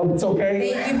 It's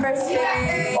okay. Thank you for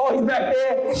spinning. Oh, he's back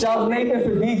there. Shouts Nathan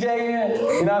for DJing.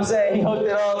 You know what I'm saying? He hooked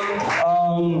it up.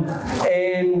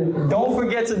 And don't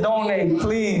forget to donate,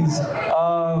 please.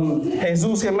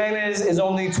 Jesus Jimenez is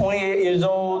only 28 years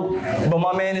old, but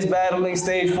my man is battling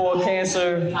stage 4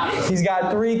 cancer. He's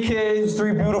got 3 kids,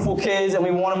 3 beautiful kids, and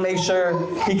we want to make sure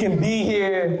he can be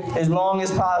here as long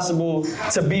as possible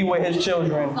to be with his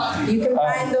children. You can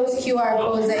find those QR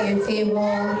codes at your table.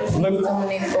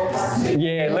 Donate, folks.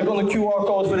 Yeah, look on the QR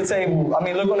codes for the table.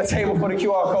 Look on the table for the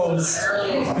QR codes.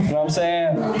 You know what I'm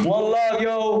saying? One love,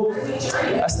 yo.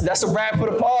 That's a wrap for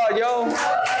the pod, yo.